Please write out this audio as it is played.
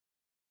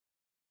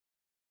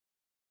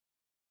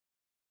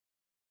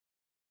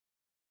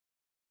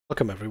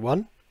Welcome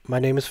everyone. My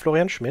name is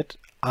Florian Schmidt.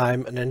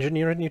 I'm an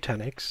engineer at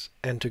Nutanix,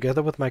 and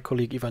together with my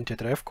colleague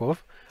Teterevkov,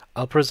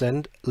 I'll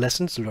present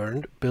Lessons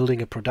Learned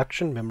Building a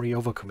Production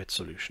Memory-Overcommit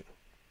Solution.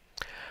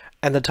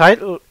 And the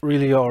title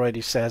really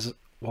already says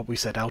what we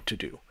set out to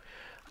do.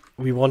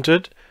 We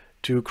wanted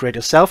to create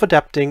a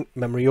self-adapting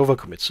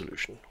memory-overcommit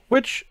solution,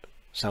 which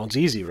sounds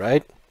easy,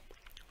 right?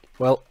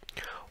 Well,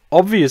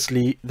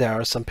 obviously there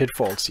are some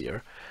pitfalls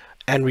here.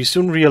 And we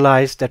soon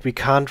realized that we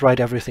can't write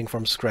everything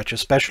from scratch,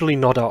 especially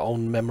not our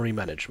own memory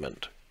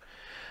management.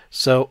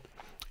 So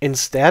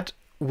instead,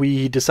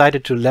 we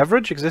decided to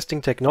leverage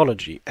existing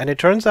technology. And it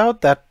turns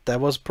out that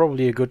that was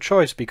probably a good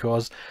choice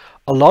because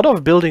a lot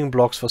of building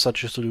blocks for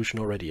such a solution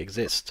already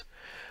exist.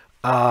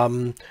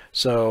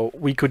 So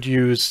we could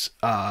use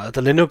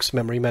the Linux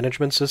memory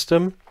management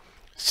system,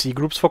 C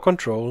groups for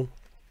control,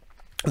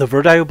 the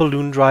Virdio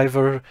balloon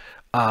driver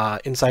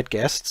inside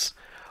guests,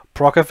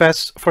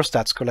 procfs for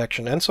stats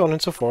collection, and so on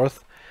and so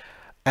forth.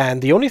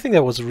 And the only thing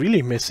that was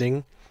really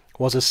missing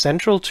was a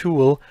central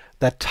tool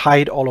that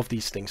tied all of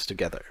these things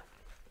together.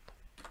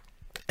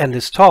 And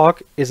this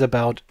talk is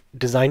about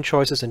design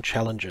choices and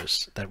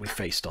challenges that we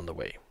faced on the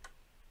way.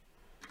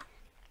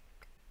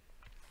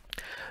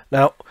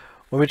 Now,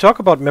 when we talk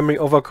about memory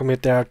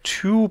overcommit, there are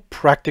two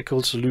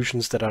practical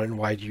solutions that are in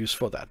wide use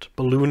for that: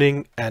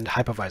 ballooning and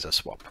hypervisor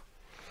swap.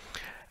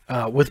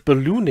 With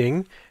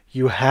ballooning,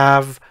 you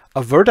have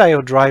a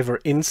Virdio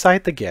driver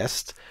inside the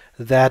guest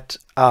that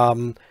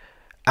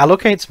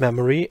allocates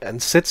memory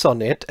and sits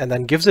on it and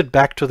then gives it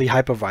back to the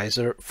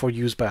hypervisor for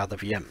use by other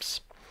VMs.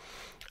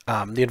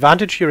 The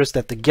advantage here is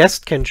that the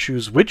guest can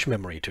choose which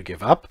memory to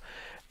give up,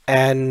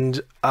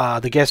 and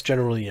the guest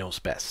generally knows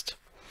best.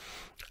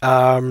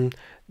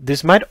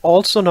 This might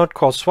also not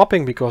cause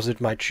swapping because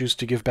it might choose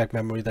to give back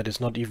memory that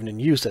is not even in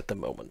use at the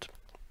moment.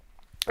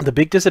 The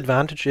big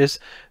disadvantage is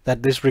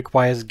that this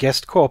requires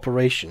guest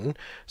cooperation,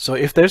 so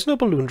if there's no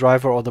balloon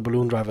driver or the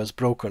balloon driver is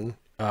broken,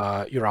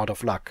 you're out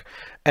of luck.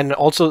 And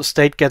also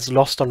state gets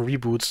lost on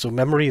reboots, so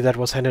memory that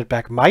was handed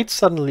back might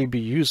suddenly be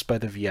used by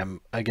the VM,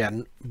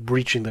 again,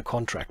 breaching the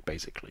contract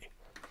basically.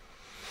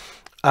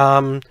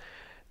 The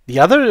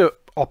other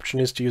option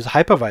is to use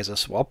hypervisor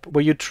swap,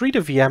 where you treat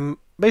a VM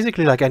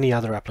basically like any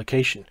other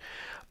application.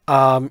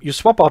 You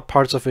swap out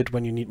parts of it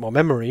when you need more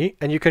memory,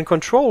 and you can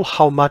control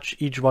how much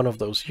each one of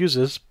those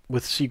uses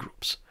with C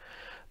groups.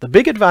 The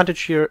big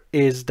advantage here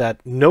is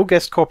that no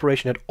guest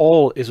cooperation at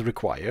all is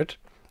required.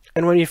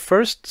 And when we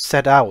first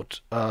set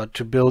out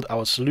to build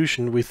our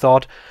solution, we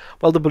thought,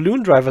 well, the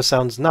balloon driver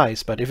sounds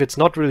nice, but if it's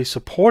not really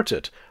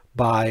supported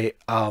by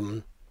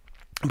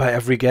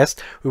every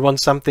guest, we want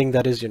something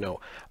that is,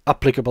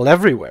 applicable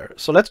everywhere.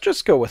 So let's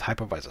just go with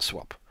hypervisor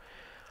swap.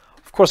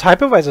 Of course,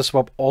 hypervisor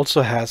swap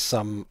also has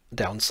some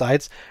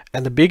downsides,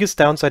 and the biggest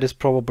downside is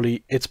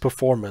probably its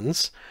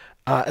performance,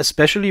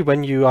 especially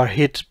when you are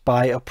hit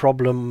by a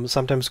problem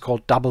sometimes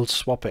called double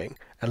swapping.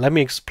 And let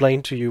me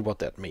explain to you what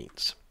that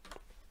means.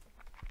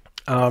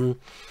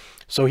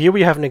 So here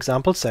we have an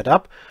example set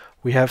up.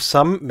 We have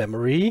some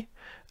memory,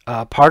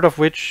 part of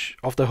which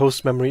of the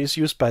host memory is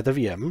used by the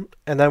VM,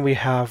 and then we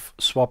have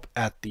swap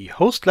at the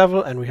host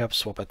level and we have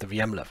swap at the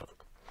VM level.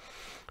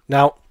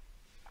 Now,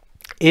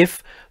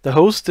 if the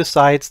host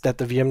decides that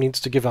the VM needs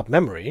to give up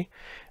memory,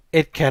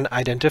 it can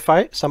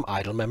identify some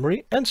idle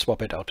memory and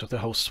swap it out to the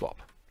host swap.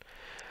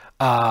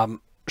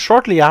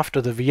 Shortly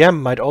after, the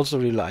VM might also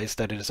realize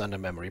that it is under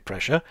memory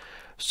pressure,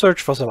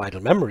 search for some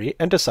idle memory,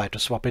 and decide to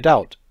swap it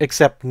out.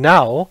 Except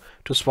now,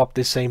 to swap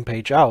this same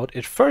page out,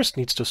 it first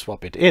needs to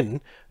swap it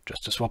in,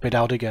 just to swap it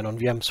out again on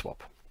VM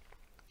swap.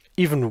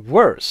 Even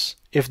worse,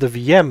 if the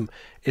VM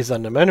is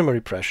under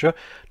memory pressure,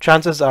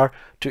 chances are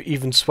to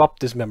even swap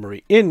this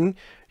memory in,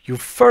 you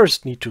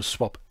first need to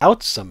swap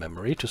out some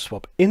memory, to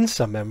swap in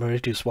some memory,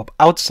 to swap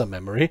out some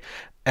memory,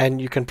 and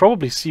you can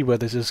probably see where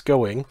this is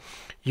going.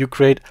 You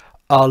create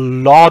a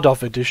lot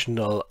of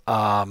additional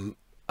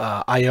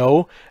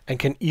I/O and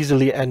can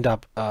easily end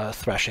up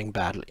thrashing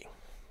badly.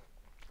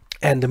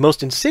 And the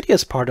most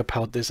insidious part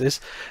about this is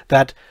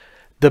that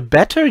the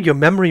better your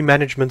memory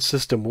management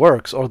system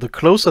works, or the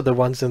closer the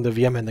ones in the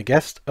VM and the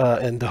guest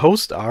and the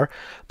host are,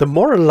 the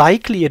more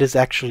likely it is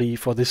actually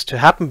for this to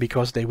happen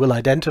because they will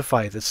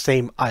identify the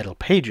same idle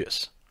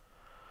pages.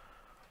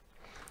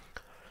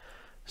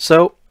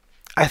 So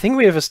I think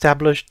we have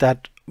established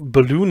that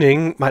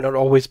ballooning might not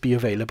always be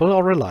available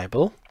or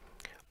reliable,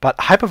 but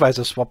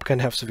hypervisor swap can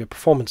have severe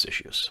performance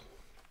issues.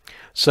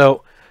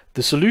 So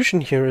the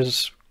solution here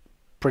is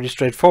pretty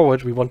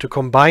straightforward. We want to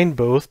combine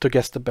both to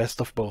get the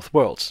best of both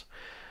worlds.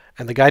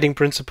 And the guiding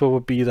principle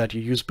would be that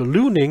you use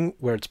ballooning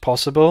where it's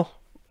possible,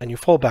 and you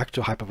fall back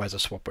to hypervisor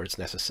swap where it's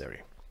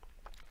necessary.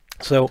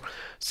 So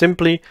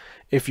simply,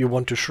 if you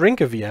want to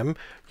shrink a VM,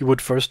 you would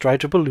first try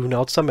to balloon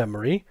out some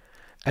memory,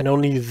 and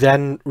only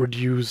then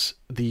reduce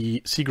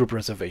the C group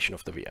reservation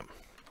of the VM.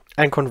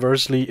 And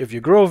conversely, if you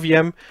grow a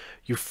VM,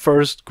 you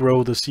first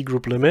grow the C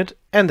group limit,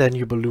 and then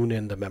you balloon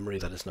in the memory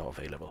that is now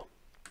available.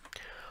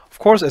 Of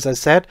course, as I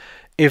said,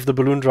 if the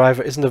balloon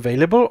driver isn't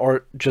available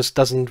or just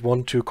doesn't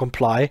want to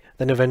comply,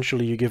 then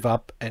eventually you give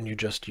up and you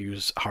just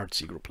use hard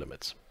C group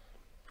limits.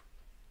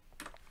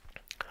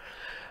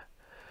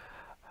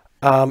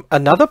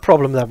 Another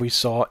problem that we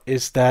saw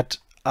is that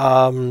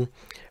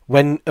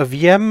when a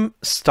VM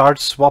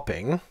starts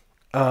swapping,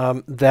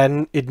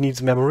 then it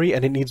needs memory,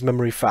 and it needs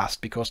memory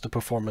fast because the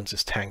performance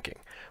is tanking.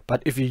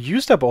 But if you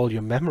used up all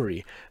your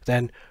memory,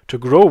 then to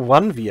grow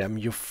one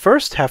VM, you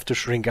first have to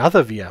shrink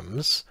other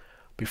VMs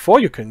before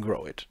you can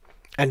grow it.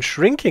 And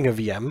shrinking a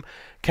VM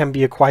can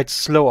be a quite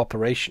slow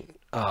operation.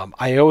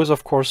 I/O is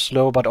of course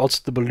slow, but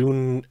also the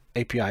Balloon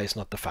API is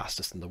not the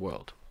fastest in the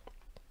world.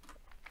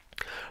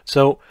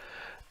 So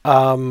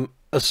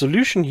a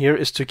solution here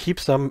is to keep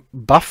some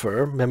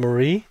buffer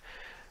memory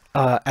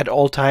at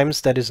all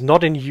times that is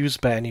not in use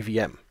by any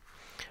VM.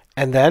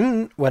 And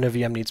then when a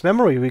VM needs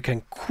memory, we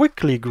can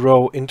quickly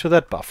grow into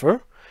that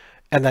buffer,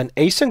 and then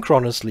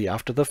asynchronously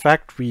after the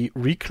fact, we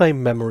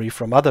reclaim memory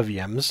from other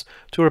VMs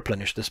to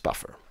replenish this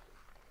buffer.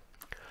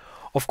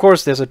 Of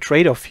course, there's a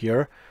trade-off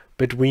here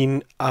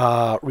between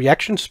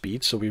reaction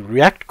speed, so we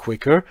react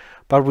quicker,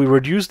 but we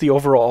reduce the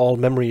overall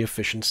memory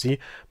efficiency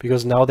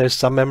because now there's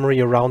some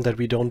memory around that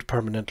we don't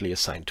permanently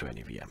assign to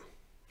any VM.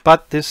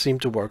 But this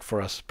seemed to work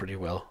for us pretty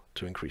well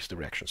to increase the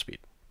reaction speed.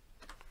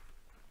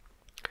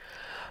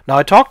 Now,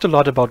 I talked a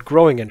lot about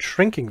growing and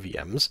shrinking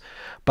VMs,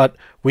 but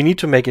we need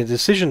to make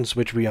decisions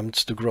which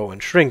VMs to grow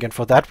and shrink, and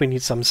for that we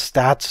need some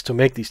stats to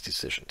make these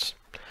decisions.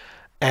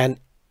 And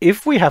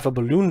if we have a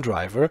Balloon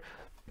driver,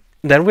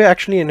 then we're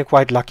actually in a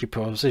quite lucky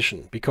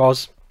position,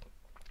 because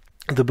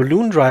the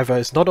Balloon driver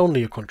is not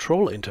only a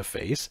control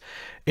interface,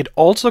 it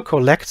also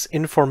collects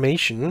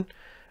information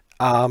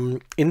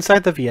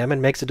inside the VM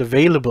and makes it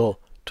available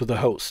to the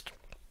host.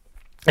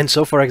 And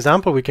so, for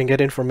example, we can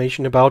get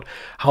information about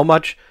how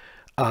much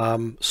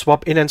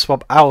swap in and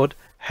swap out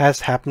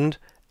has happened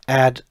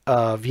at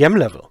VM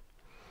level,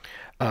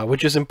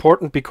 which is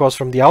important because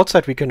from the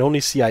outside we can only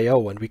see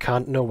I/O and we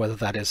can't know whether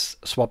that is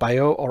swap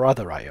I/O or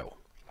other I/O.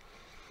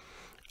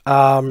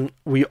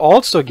 We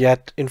also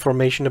get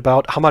information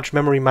about how much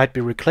memory might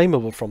be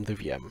reclaimable from the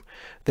VM.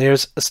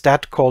 There's a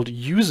stat called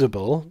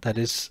usable that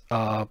is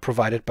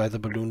provided by the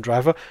Balloon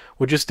driver,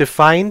 which is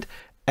defined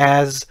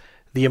as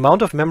the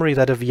amount of memory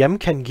that a VM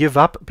can give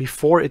up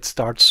before it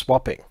starts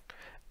swapping.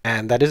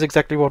 And that is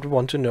exactly what we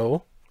want to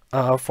know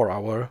for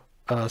our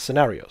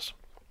scenarios.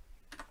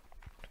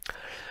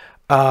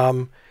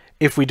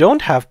 If we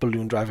don't have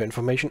Balloon driver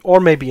information, or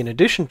maybe in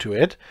addition to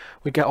it,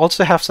 we can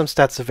also have some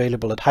stats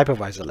available at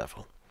hypervisor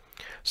level.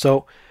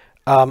 So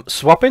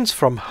swap-ins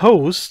from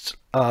host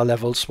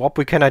level swap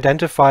we can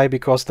identify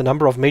because the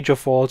number of major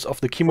faults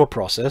of the chemo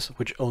process,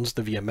 which owns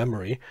the VM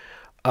memory,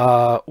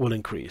 will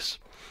increase.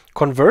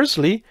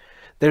 Conversely,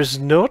 there's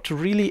not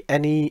really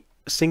any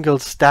single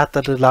stat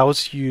that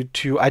allows you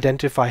to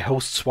identify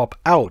host swap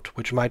out,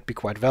 which might be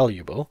quite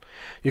valuable.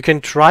 You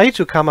can try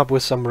to come up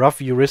with some rough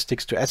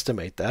heuristics to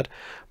estimate that,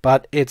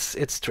 but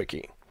it's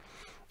tricky.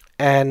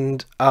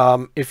 And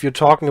if you're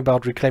talking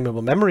about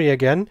reclaimable memory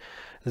again,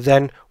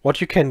 then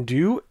what you can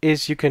do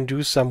is you can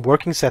do some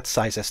working set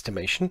size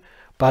estimation,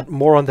 but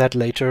more on that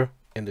later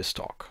in this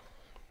talk.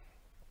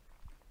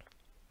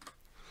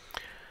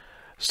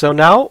 So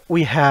now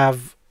we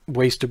have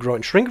ways to grow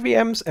and shrink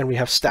VMs, and we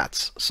have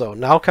stats. So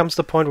now comes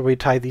the point where we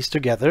tie these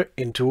together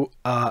into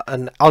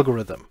an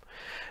algorithm.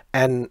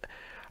 And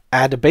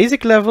at a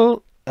basic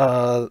level,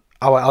 our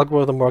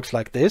algorithm works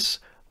like this.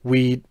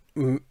 We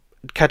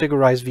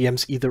categorize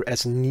VMs either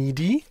as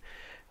needy,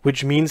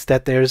 which means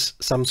that there's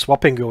some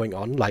swapping going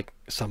on, like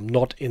some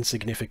not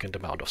insignificant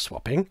amount of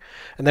swapping.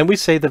 And then we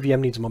say the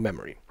VM needs more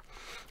memory.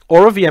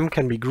 Or a VM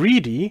can be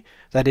greedy,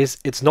 that is,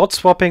 it's not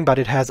swapping, but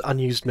it has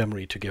unused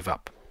memory to give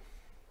up.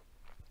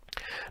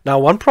 Now,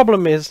 one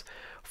problem is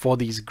for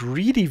these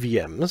greedy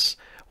VMs,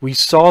 we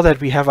saw that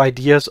we have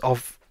ideas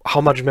of how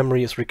much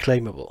memory is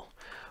reclaimable.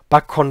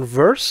 But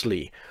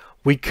conversely,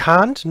 we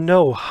can't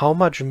know how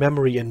much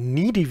memory a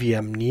needy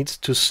VM needs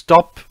to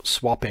stop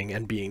swapping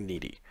and being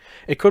needy.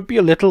 It could be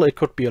a little, it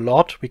could be a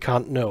lot, we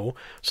can't know.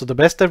 So the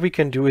best that we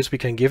can do is we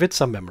can give it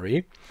some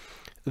memory,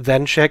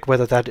 then check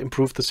whether that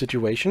improved the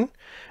situation,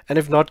 and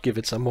if not, give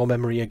it some more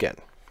memory again.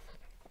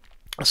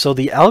 So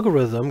the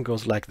algorithm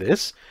goes like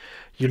this.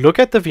 You look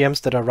at the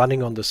VMs that are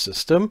running on the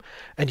system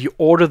and you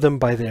order them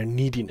by their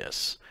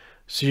neediness.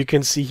 So you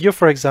can see here,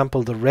 for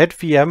example, the red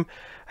VM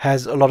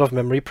has a lot of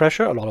memory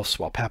pressure, a lot of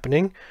swap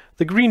happening.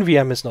 The green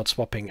VM is not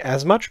swapping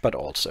as much, but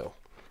also.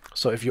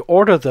 So if you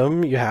order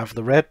them, you have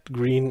the red,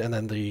 green, and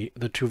then the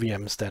two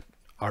VMs that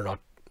are not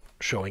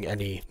showing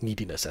any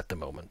neediness at the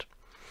moment.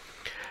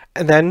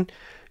 And then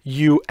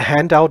you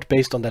hand out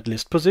based on that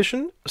list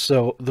position.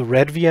 So the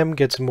red VM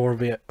gets more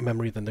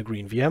memory than the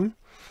green VM,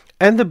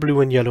 and the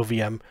blue and yellow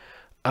VM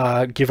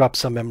give up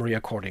some memory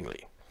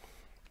accordingly.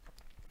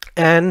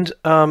 And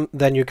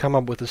then you come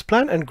up with this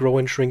plan and grow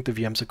and shrink the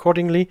VMs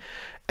accordingly,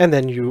 and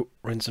then you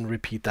rinse and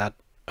repeat that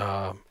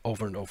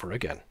over and over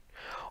again.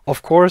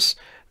 Of course,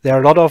 there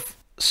are a lot of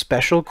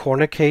special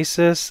corner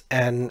cases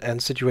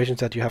and situations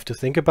that you have to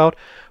think about,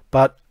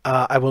 but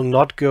I will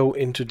not go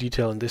into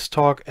detail in this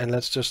talk, and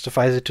let's just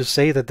suffice it to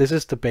say that this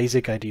is the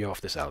basic idea of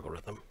this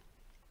algorithm.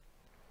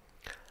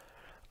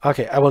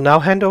 Okay, I will now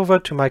hand over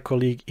to my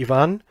colleague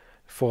Ivan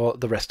for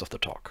the rest of the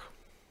talk.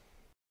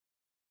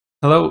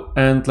 Hello,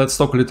 and let's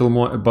talk a little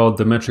more about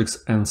the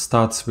metrics and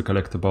stats we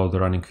collect about the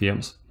running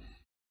VMs.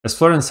 As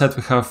Florian said,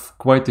 we have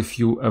quite a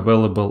few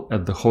available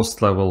at the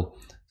host level,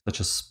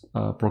 such as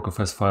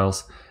procfs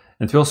files,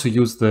 and we also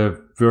use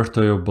the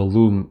Virtual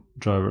Balloon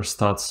driver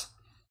stats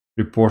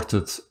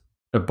reported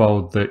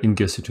about the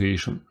in-guest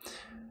situation.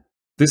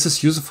 This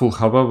is useful,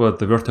 however,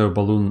 the Virtual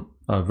Balloon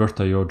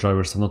Virtual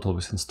drivers are not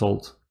always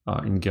installed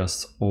in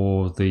guest,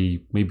 or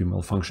they may be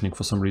malfunctioning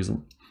for some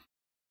reason.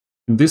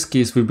 In this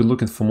case, we'll be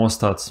looking for more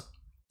stats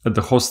at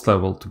the host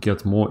level to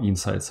get more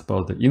insights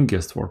about the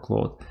in-guest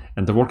workload,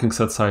 and the working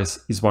set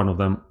size is one of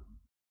them.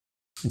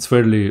 It's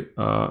fairly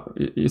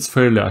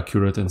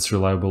accurate and it's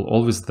reliable,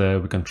 always there,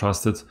 we can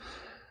trust it.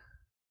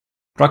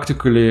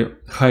 Practically,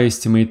 high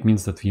estimate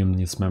means that VM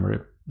needs memory.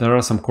 There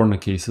are some corner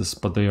cases,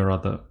 but they are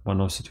rather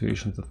one-off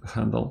situations that we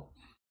handle.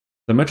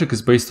 The metric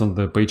is based on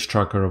the page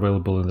tracker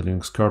available in the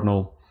Linux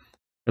kernel.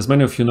 As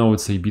many of you know,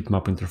 it's a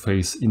bitmap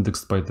interface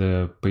indexed by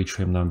the page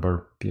frame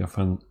number,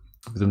 PFN,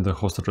 within the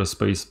host address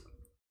space.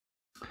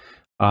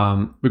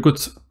 We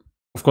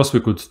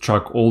could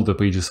track all the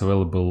pages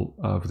available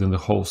within the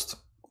host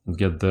and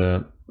get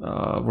the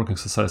working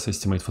set size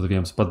estimate for the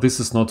VMs, but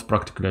this is not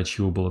practically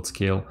achievable at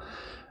scale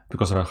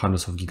because there are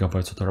hundreds of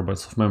gigabytes or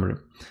terabytes of memory.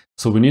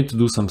 So we need to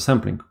do some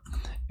sampling,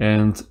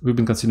 and we've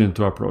been considering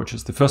two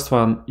approaches. The first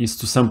one is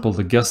to sample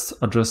the guest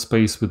address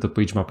space with the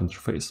page map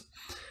interface.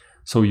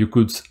 So you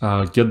could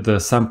get the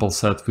sample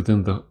set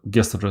within the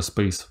guest address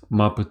space,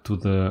 map it to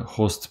the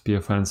host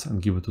PFNs,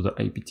 and give it to the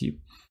IPT.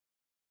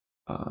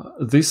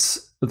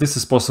 This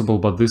is possible,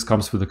 but this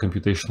comes with a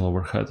computational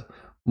overhead.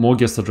 More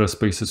guest address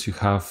spaces you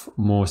have,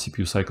 more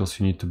CPU cycles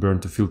you need to burn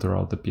to filter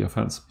out the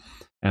PFNs.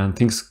 And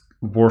things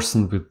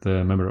worsen with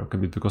the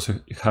Memory-Overcommit because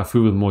you have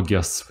even more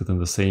guests within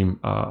the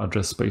same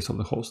address space of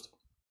the host.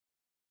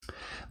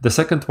 The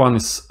second one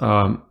is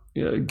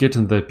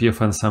getting the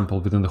PFN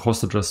sample within the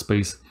host address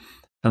space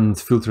and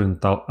filtering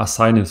it out,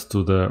 assign it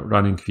to the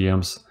running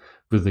VMs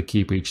with the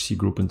kpage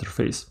cgroup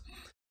interface.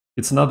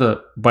 It's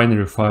another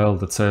binary file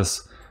that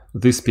says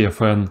this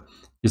PFN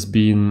is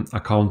being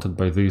accounted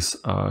by this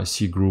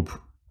cgroup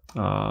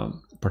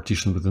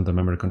partition within the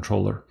memory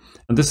controller.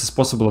 And this is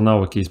possible in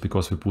our case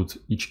because we put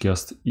each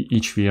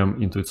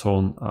VM into its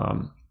own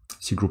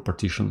cgroup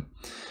partition.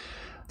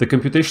 The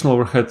computational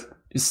overhead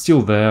is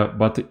still there,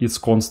 but it's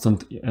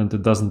constant and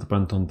it doesn't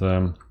depend on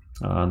the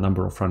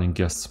number of running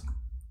guests.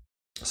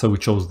 So we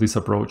chose this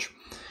approach.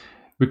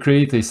 We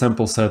create a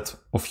sample set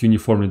of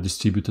uniformly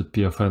distributed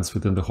PFNs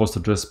within the host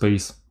address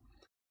space.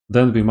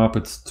 Then we map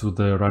it to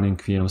the running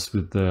VMs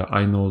with the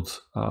inode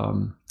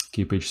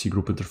kpage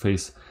cgroup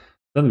interface.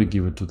 Then we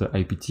give it to the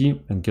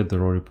IPT and get the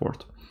raw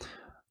report.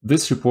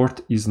 This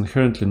report is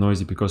inherently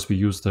noisy because we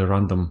use the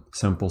random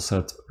sample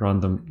set,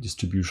 random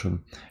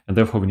distribution, and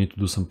therefore we need to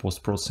do some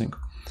post-processing.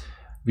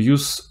 We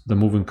use the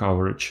moving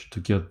average to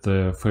get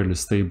the fairly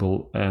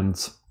stable and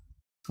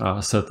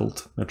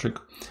settled metric.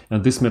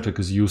 And this metric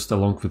is used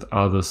along with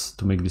others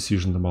to make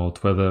decisions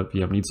about whether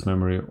VM needs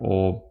memory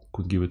or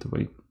could give it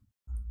away.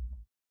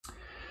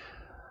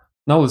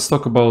 Now let's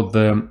talk about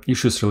the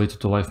issues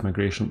related to live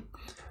migration.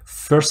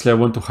 Firstly, I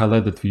want to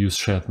highlight that we use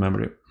shared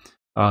memory.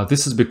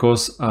 This is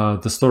because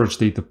the storage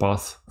data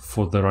path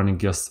for the running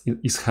guest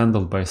is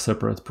handled by a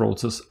separate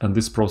process, and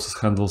this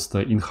process handles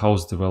the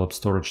in-house developed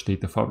storage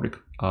data fabric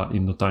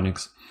in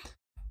Nutanix,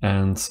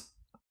 and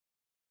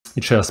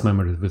it shares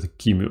memory with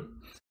QEMU.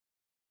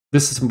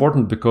 This is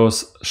important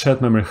because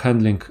shared memory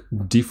handling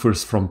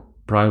differs from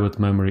private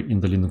memory in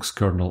the Linux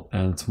kernel,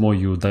 and more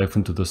you dive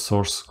into the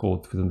source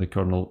code within the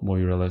kernel, more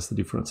you realize the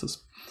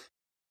differences.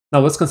 Now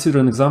let's consider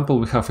an example.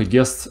 We have a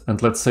guest,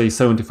 and let's say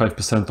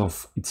 75%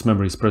 of its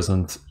memory is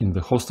present in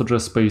the host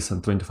address space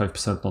and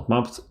 25% not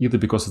mapped, either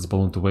because it's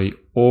ballooned away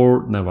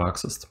or never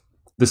accessed.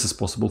 This is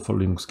possible for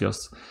Linux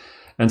guests.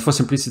 And for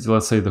simplicity,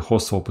 let's say the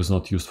host swap is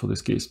not used for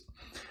this case.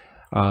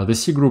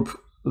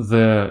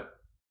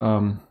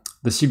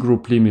 The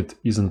cgroup limit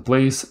is in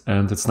place,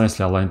 and it's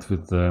nicely aligned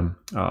with the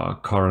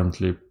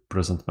currently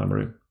present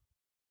memory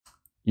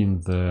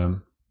in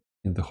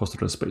the host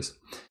address space.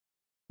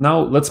 Now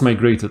let's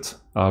migrate it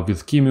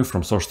with QEMU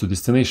from source to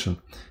destination.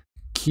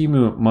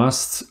 QEMU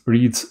must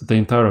read the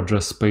entire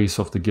address space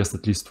of the guest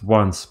at least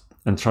once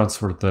and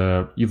transfer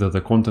either the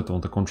content or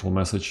the control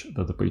message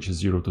that the page is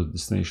 0 to the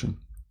destination.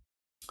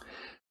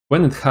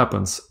 When it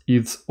happens,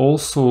 it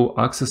also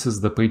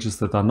accesses the pages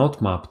that are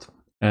not mapped,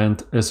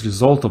 and as a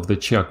result of the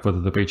check whether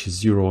the page is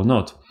 0 or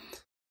not,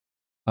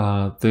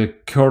 the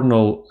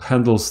kernel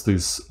handles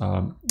this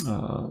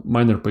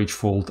minor page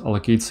fault,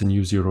 allocates a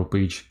new 0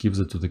 page, gives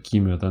it to the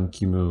QEMU, then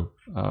QEMU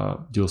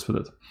deals with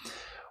it.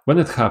 When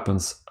it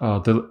happens,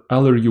 the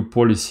LRU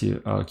policy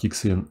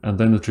kicks in, and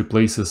then it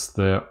replaces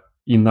the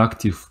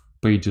inactive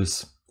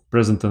pages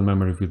present in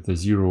memory with the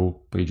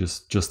 0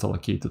 pages just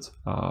allocated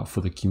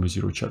for the QEMU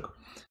 0 check.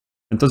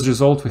 And as a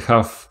result, we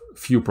have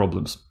few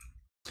problems.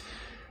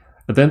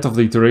 At the end of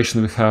the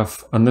iteration, we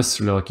have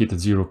unnecessarily allocated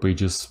 0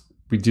 pages.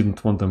 We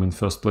didn't want them in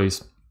first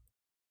place.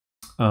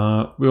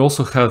 We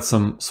also had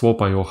some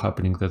swap IO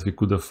happening that we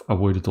could have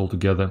avoided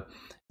altogether.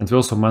 And we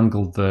also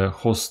mangled the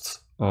host,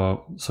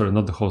 sorry,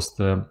 not the host,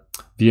 the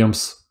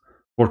VM's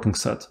working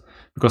set.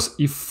 Because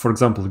if, for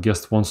example, the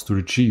guest wants to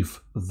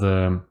retrieve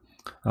the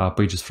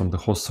pages from the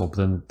host swap,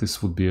 then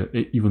this would be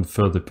an even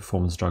further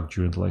performance drag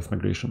during the live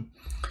migration.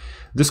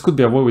 This could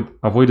be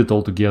avoided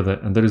altogether,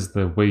 and there is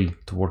the way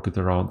to work it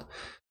around.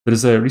 There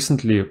is a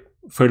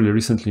fairly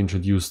recently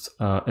introduced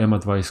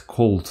madvice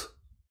called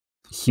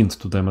hint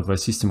to the madvice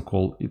system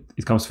call.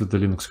 It comes with the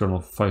Linux kernel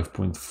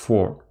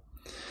 5.4.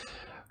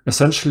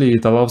 Essentially,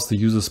 it allows the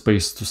user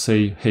space to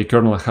say, hey,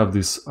 kernel, I have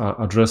this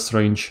address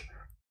range.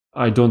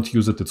 I don't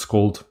use it, it's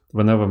cold.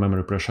 Whenever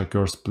memory pressure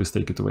occurs, please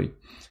take it away.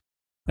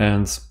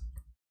 And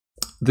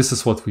this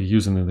is what we're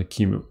using in the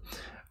QEMU.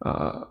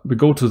 We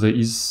go to the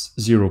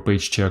is0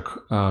 page check,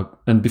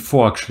 and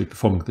before actually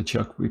performing the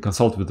check, we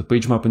consult with the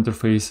page map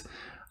interface,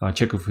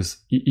 check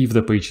if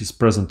the page is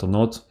present or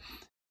not.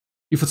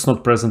 If it's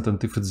not present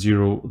and if it's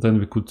 0, then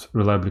we could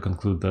reliably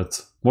conclude that,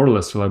 more or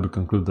less reliably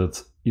conclude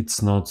that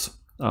it's not,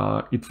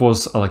 it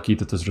was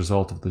allocated as a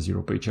result of the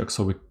 0 page check,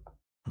 so we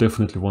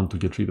definitely want to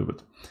get rid of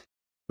it.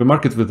 We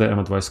mark it with the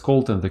madvice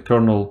called, and the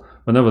kernel,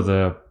 whenever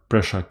the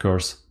pressure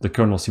occurs, the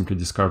kernel simply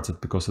discards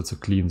it because it's a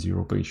clean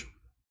 0 page.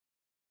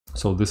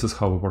 So this is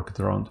how we work it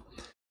around.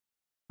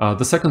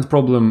 The second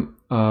problem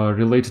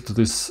related to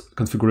this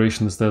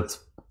configuration is that,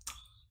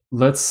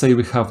 let's say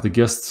we have the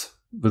guest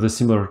with a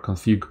similar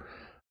config,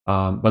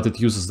 but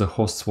it uses the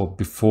host swap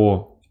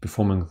before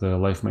performing the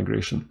live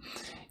migration.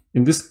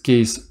 In this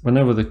case,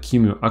 whenever the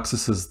QEMU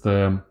accesses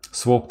the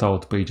swapped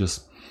out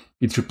pages,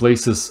 it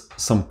replaces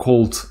some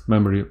cold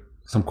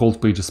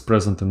pages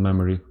present in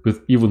memory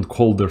with even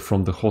colder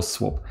from the host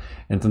swap.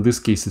 And in this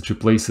case,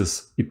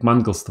 it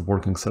mangles the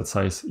working set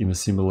size in a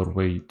similar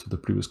way to the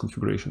previous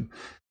configuration.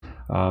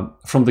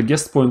 From the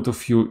guest point of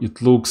view,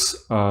 it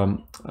looks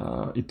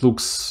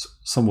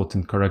somewhat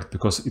incorrect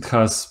because it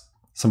has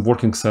some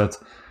working set,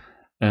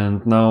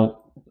 and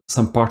now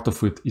some part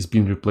of it is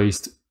being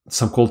replaced.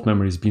 Some cold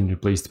memory is being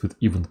replaced with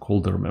even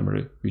colder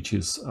memory, which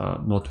is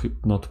not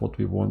what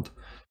we want.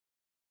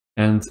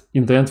 And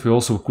in the end, we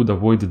also could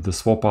avoid the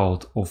swap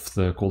out of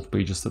the cold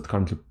pages that are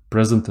currently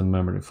present in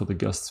memory for the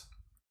guests.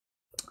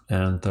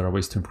 And there are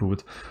ways to improve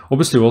it.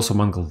 Obviously, we also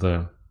mangle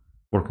the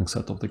working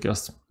set of the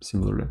guests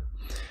similarly.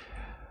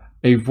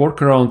 A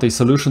workaround, a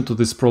solution to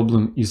this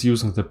problem is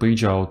using the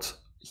page out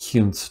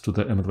hint to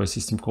the madvice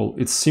system call.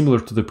 It's similar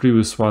to the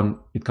previous one.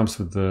 It comes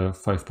with the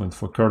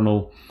 5.4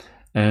 kernel,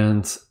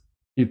 and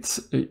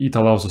it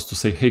allows us to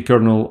say, hey,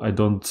 kernel, I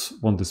don't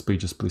want these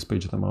pages, please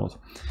page them out.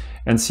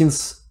 And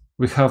since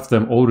we have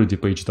them already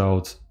paged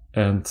out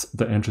and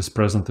the entries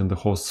present in the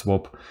host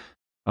swap,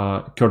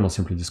 kernel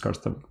simply discards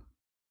them.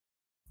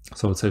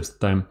 So it saves the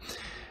time.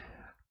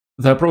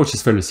 The approach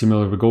is fairly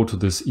similar. We go to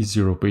this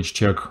is0 page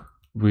check.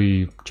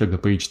 We check the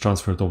page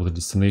transferred over the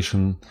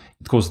destination.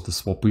 It goes to the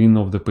swap in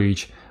of the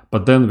page,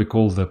 but then we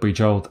call the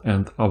page out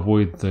and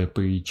avoid the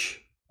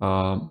page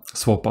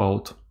swap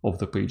out of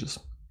the pages.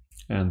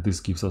 And this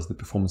gives us the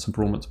performance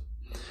improvement.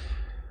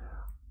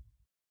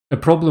 A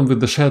problem with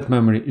the shared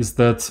memory is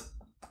that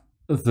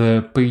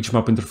the page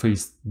map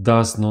interface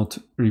does not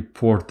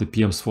report the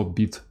PM swap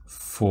bit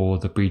for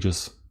the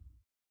pages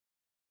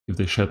if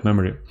they shared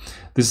memory.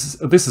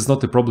 This is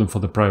not a problem for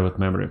the private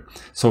memory.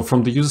 So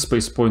from the user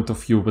space point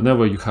of view,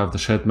 whenever you have the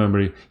shared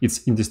memory, it's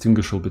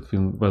indistinguishable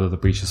between whether the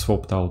page is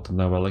swapped out and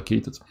never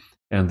allocated.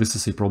 And this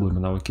is a problem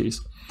in our case.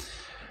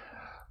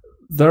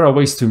 There are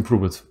ways to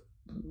improve it.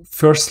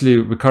 Firstly,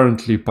 we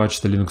currently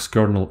patch the Linux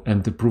kernel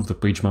and improve the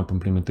page map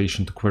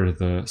implementation to query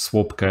the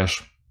swap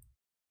cache.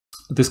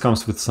 This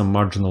comes with some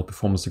marginal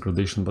performance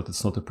degradation, but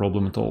it's not a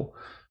problem at all.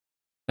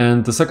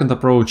 And the second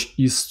approach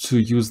is to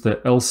use the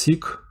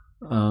lseek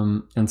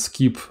and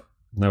skip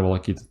never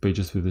allocated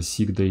pages with a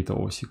seek data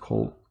or seek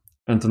hole,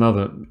 and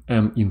another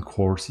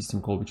mincore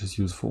system call, which is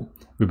useful.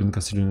 We've been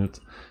considering it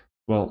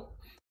well.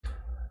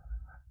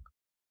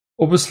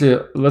 Obviously,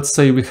 let's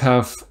say we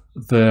have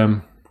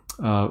the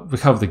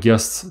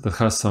guest that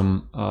has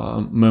some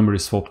memory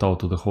swapped out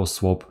to the host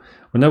swap.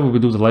 Whenever we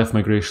do the live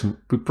migration,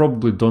 we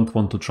probably don't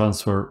want to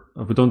transfer,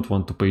 we don't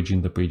want to page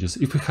in the pages.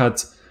 If we had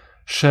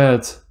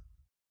shared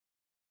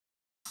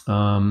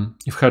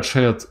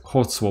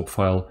host swap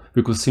file,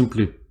 we could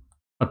simply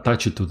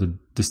attach it to the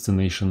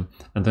destination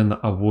and then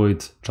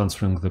avoid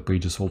transferring the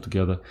pages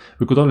altogether.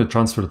 We could only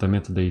transfer the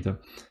metadata.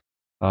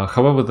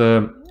 However,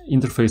 the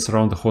interface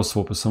around the host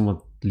swap is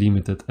somewhat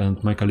limited,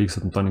 and my colleagues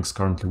at Nutanix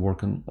currently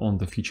working on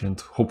the feature, and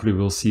hopefully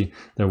we'll see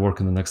their work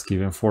in the next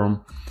KVM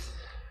forum.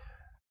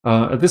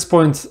 At this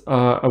point,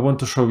 I want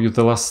to show you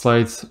the last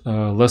slide,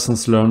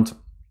 lessons learned.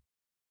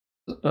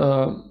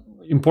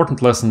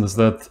 Important lesson is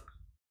that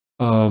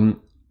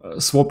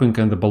swapping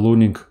and the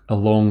ballooning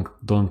along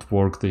don't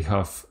work. They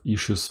have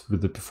issues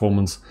with the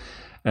performance,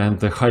 and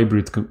the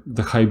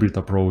hybrid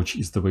approach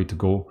is the way to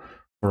go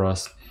for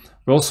us.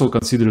 We also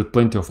considered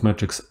plenty of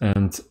metrics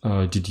and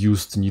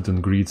deduced need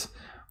and greed.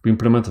 We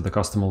implemented a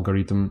custom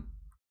algorithm.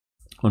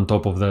 On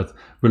top of that,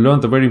 we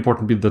learned a very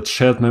important bit that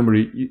shared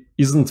memory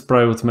isn't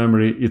private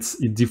memory. It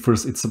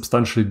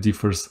substantially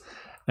differs.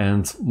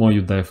 And more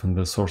you dive in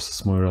the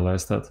sources, more you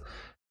realize that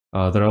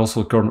there are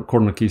also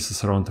corner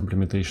cases around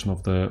implementation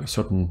of the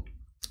certain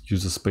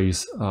user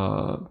space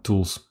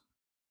tools,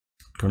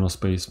 kernel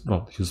space,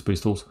 well, user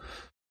space tools.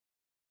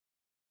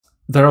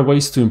 There are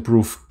ways to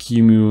improve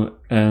QEMU,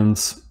 and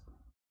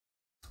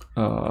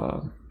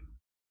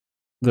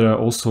there are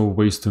also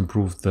ways to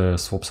improve the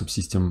swap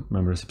subsystem,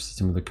 memory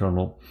subsystem in the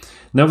kernel.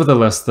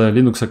 Nevertheless, the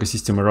Linux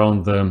ecosystem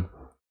around the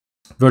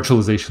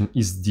virtualization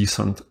is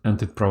decent,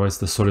 and it provides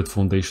the solid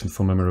foundation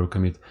for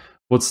Memory-Overcommit.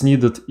 What's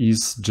needed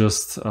is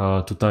just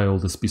to tie all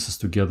these pieces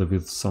together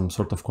with some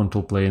sort of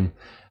control plane,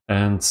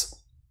 and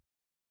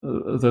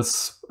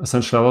that's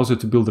essentially allows you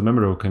to build a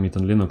Memory-Overcommit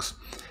on Linux.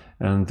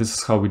 And this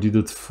is how we did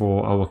it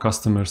for our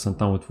customers, and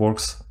now it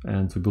works,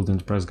 and we build an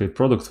enterprise-grade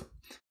product.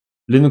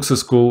 Linux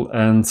is cool,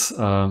 and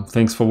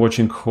thanks for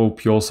watching.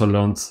 Hope you also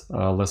learned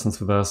lessons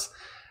with us,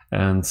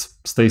 and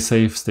stay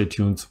safe, stay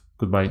tuned.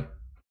 Goodbye.